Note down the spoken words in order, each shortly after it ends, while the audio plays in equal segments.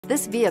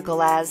this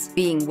vehicle as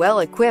being well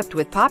equipped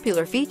with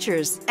popular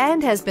features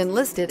and has been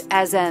listed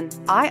as an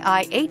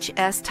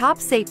IIHS top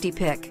safety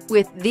pick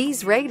with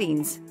these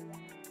ratings.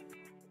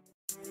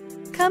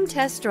 Come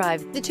test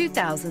drive the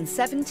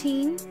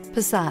 2017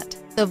 Passat.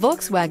 The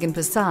Volkswagen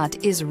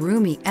Passat is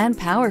roomy and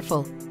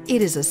powerful.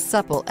 It is a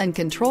supple and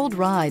controlled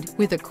ride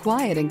with a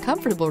quiet and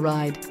comfortable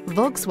ride.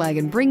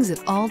 Volkswagen brings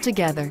it all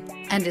together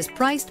and is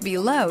priced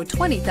below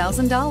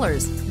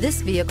 $20,000.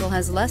 This vehicle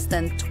has less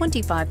than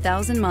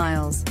 25,000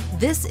 miles.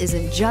 This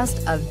isn't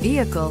just a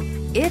vehicle,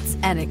 it's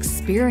an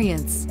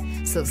experience.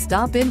 So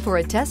stop in for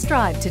a test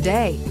drive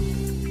today.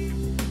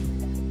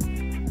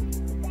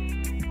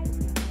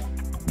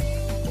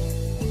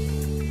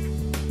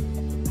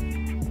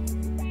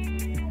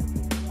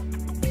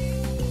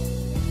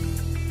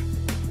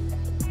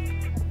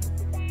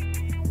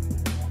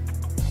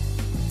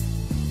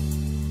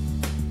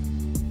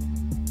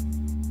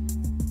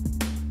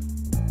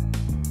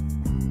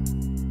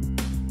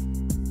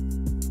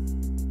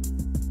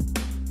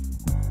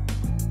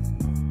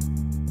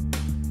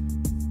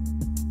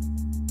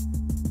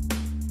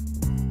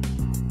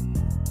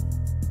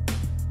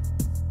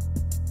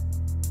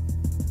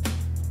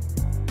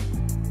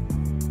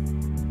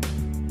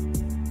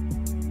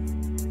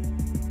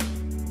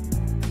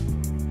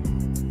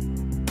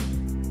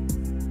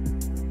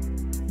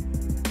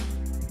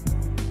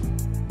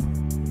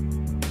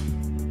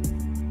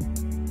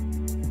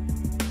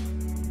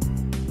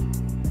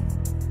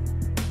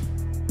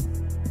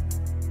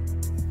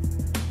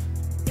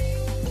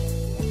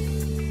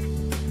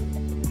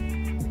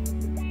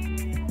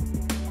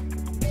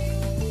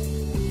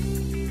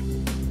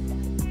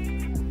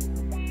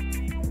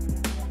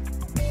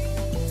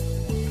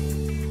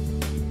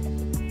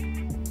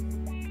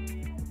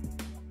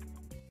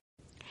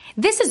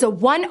 This is a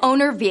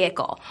one-owner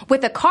vehicle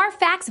with a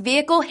Carfax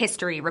Vehicle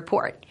History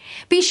Report.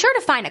 Be sure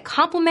to find a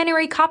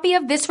complimentary copy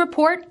of this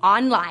report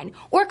online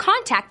or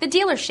contact the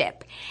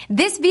dealership.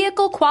 This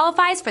vehicle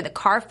qualifies for the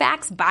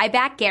Carfax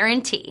Buyback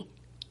Guarantee.